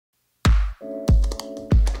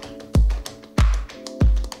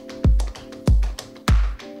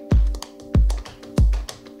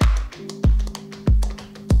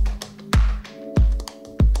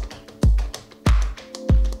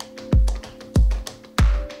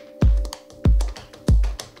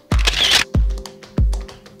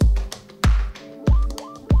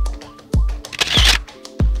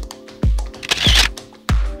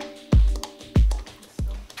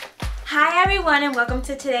everyone and welcome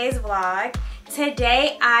to today's vlog.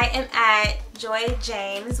 Today I am at Joy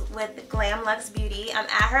James with Glam Luxe Beauty. I'm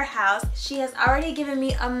at her house. She has already given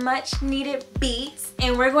me a much needed beat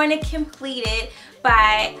and we're going to complete it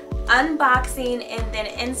by unboxing and then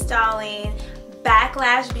installing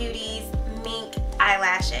Bvcklash Beauty's Mink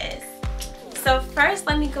eyelashes. So first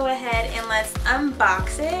let me go ahead and let's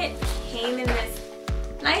unbox it. Came in this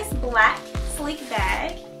nice black sleek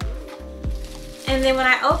bag. And then when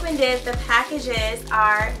I opened it, the packages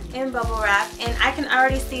are in bubble wrap and I can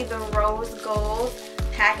already see the rose gold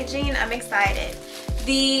packaging. I'm excited.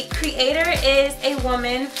 The creator is a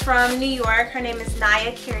woman from New York. Her name is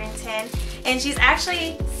Nia Carrington and she's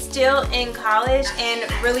actually still in college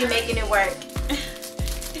and really making it work.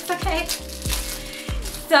 It's okay.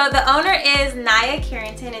 So the owner is Nia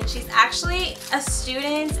Carrington and she's actually a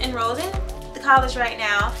student enrolled in the college right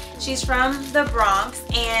now. She's from the Bronx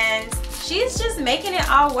and she's just making it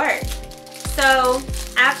all work. So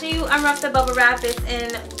after you unwrap the bubble wrap, it's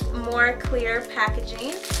in more clear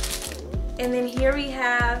packaging. And then here we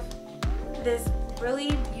have this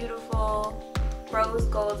really beautiful rose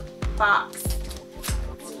gold box.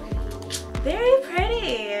 Very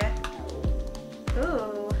pretty.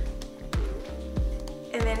 Ooh.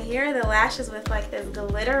 And then here are the lashes with like this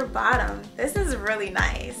glitter bottom. This is really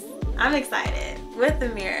nice. I'm excited. With the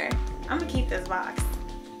mirror. I'm gonna keep this box.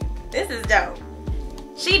 This is dope.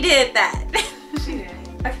 She did that. She did.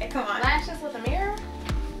 Okay, come on. Lashes with a mirror?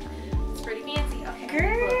 It's pretty fancy. Okay.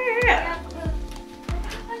 Girl.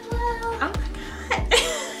 Oh my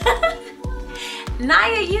god.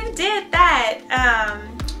 Nia, you did that.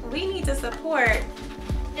 We need to support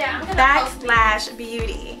Bvcklash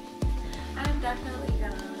Beauty. I'm definitely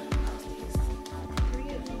gonna post these for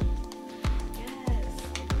you. Yes.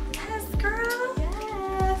 Yes, girl.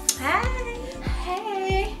 Yes. Hey.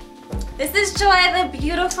 Hey. This is Joy, the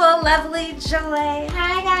beautiful, lovely Joy.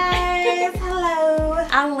 Hi guys. Hello.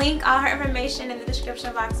 I'll link all her information in the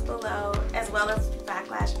description box below, as well as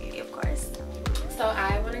Bvcklash Beauty, of course. So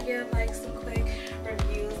I want to give like some quick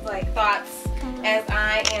reviews, like thoughts as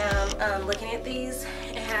I am looking at these.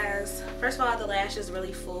 It has, first of all, the lash is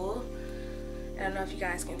really full. I don't know if you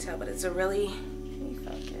guys can tell, but it's a really, Let me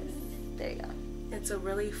focus. There you go. it's a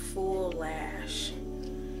really full lash.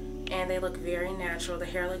 And they look very natural. The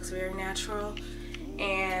hair looks very natural.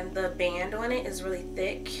 And the band on it is really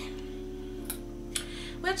thick,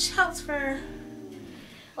 which helps for,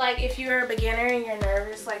 like, if you're a beginner and you're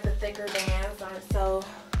nervous, like the thicker bands aren't so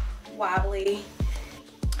wobbly.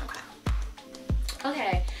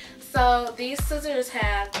 Okay, so these scissors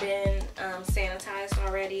have been sanitized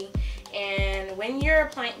already. And when you're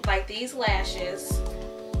applying, like these lashes,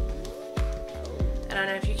 I don't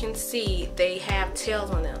know if you can see, they have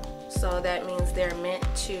tails on them. So that means they're meant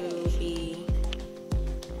to be,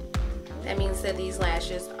 that means that these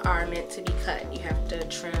lashes are meant to be cut. You have to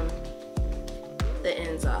trim the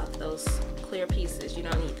ends off, those clear pieces, you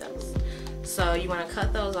don't need those. So you want to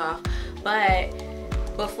cut those off. But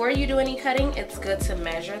before you do any cutting, it's good to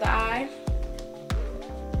measure the eye.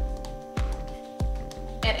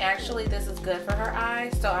 And actually this is good for her eye,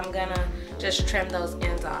 so I'm gonna just trim those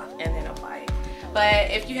ends off and then apply it.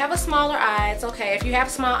 But if you have a smaller eye, it's okay. If you have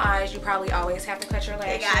small eyes, you probably always have to cut your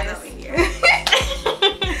lashes. Hey guys, over here.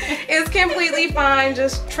 It's completely fine.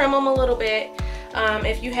 Just trim them a little bit.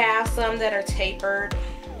 If you have some that are tapered,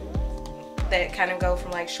 that kind of go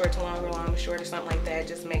from like short to long or long to short or something like that,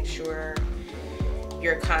 just make sure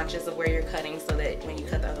you're conscious of where you're cutting so that when you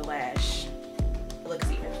cut the other lash, it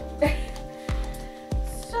looks even.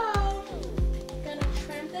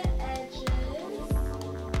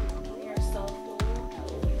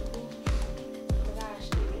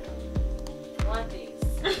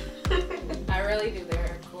 Do,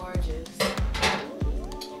 they're gorgeous.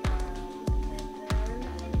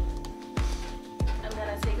 I'm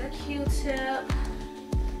gonna take a Q-tip,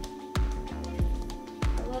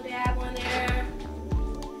 a little dab on there.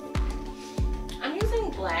 I'm using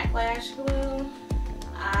black lash glue.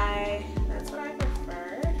 That's what I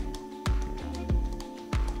prefer.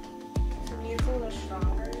 To me, it's a little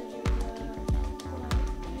stronger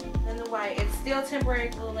than the white. It's still temporary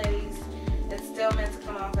glue, ladies. It's still meant to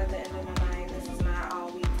come off at the end of the night. This is not all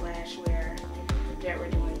week lash wear that we're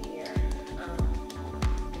doing here.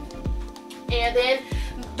 And then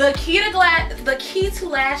the key to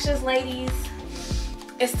lashes, ladies,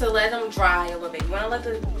 is to let them dry a little bit. You want to let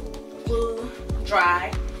the glue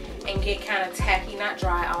dry and get kind of tacky, not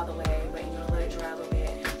dry all the way, but you want to let it dry a little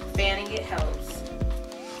bit. Fanning it helps.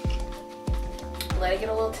 Let it get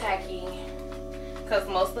a little tacky. Because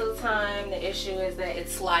most of the time the issue is that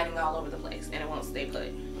it's sliding all over the place and it won't stay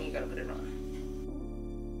put when you gotta put it on.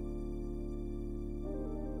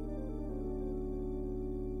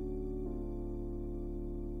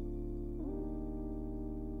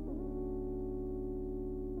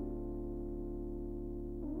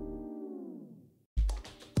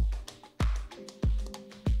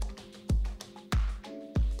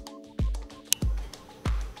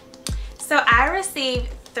 So I received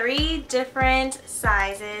 3 different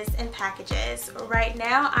sizes and packages. Right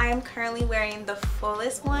now I am currently wearing the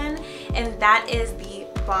fullest one, and that is the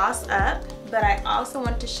Boss Up, but I also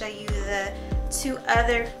want to show you the 2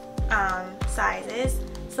 other sizes.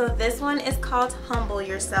 So this one is called Humble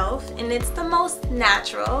Yourself, and it's the most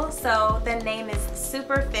natural, so the name is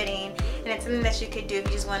super fitting, and it's something that you could do if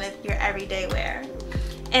you just wanted your everyday wear.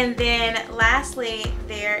 And then lastly,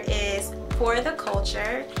 there is For the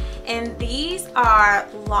Culture, and these are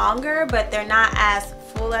longer, but they're not as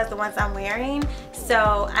full as the ones I'm wearing.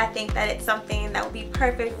 So I think that it's something that would be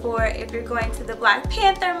perfect for if you're going to the Black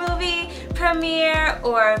Panther movie premiere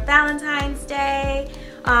or Valentine's Day.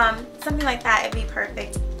 Something like that, it'd be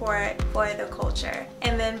perfect for the culture.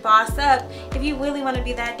 And then Boss Up, if you really want to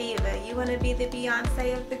be that diva, you want to be the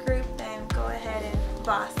Beyonce of the group, then go ahead and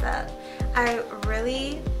Boss Up. I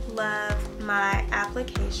really love my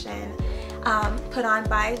application put on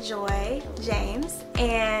by Joy James,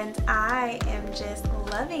 and I am just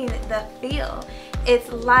loving the feel.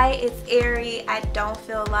 It's light, it's airy. I don't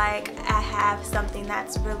feel like I have something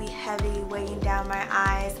that's really heavy weighing down my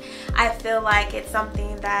eyes. I feel like it's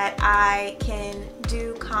something that I can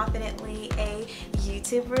do confidently, a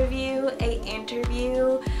YouTube review, a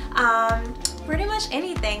interview, pretty much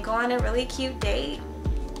anything. Go on a really cute date,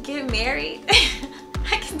 get married.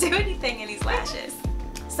 I can do anything in these lashes.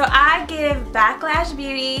 So I give Bvcklash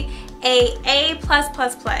Beauty a A+++.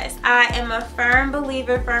 I am a firm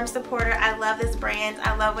believer, firm supporter. I love this brand.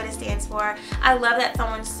 I love what it stands for. I love that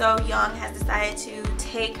someone so young has decided to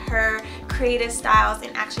take her creative styles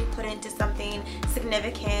and actually put it into something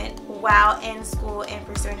significant while in school and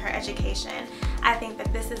pursuing her education. I think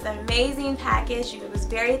that this is an amazing package. It was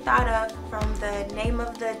very thought of, from the name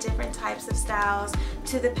of the different types of styles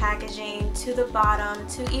to the packaging to the bottom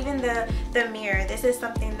to even the mirror. This is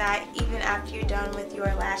something that even after you're done with your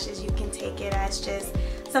lashes, you can take it as just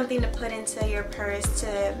something to put into your purse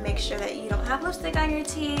to make sure that you don't have lipstick on your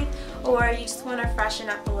teeth, or you just want to freshen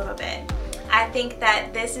up a little bit. I think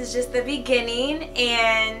that this is just the beginning,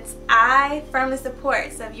 and I firmly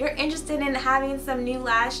support. So if you're interested in having some new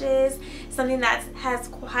lashes, something that has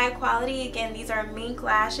high quality, again, these are Mink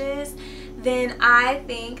lashes, then I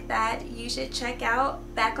think that you should check out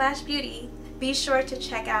Bvcklash Beauty. Be sure to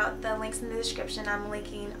check out the links in the description. I'm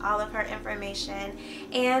linking all of her information,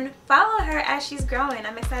 and follow her as she's growing.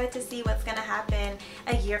 I'm excited to see what's gonna happen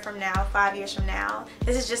a year from now, 5 years from now.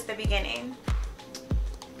 This is just the beginning.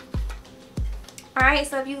 Alright,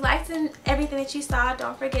 so if you liked everything that you saw,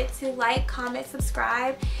 don't forget to like, comment,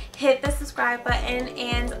 subscribe, hit the subscribe button,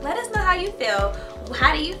 and let us know how you feel.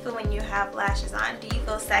 How do you feel when you have lashes on? Do you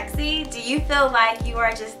feel sexy? Do you feel like you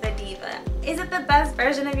are just the diva? Is it the best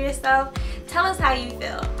version of yourself? Tell us how you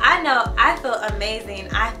feel. I know I feel amazing.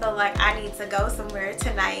 I feel like I need to go somewhere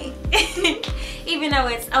tonight. Even though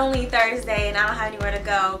it's only Thursday and I don't have anywhere to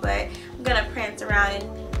go, but I'm gonna prance around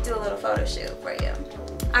and do a little photo shoot for you.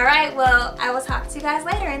 Alright, well, I will talk to you guys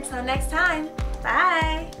later. Until next time,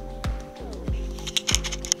 bye!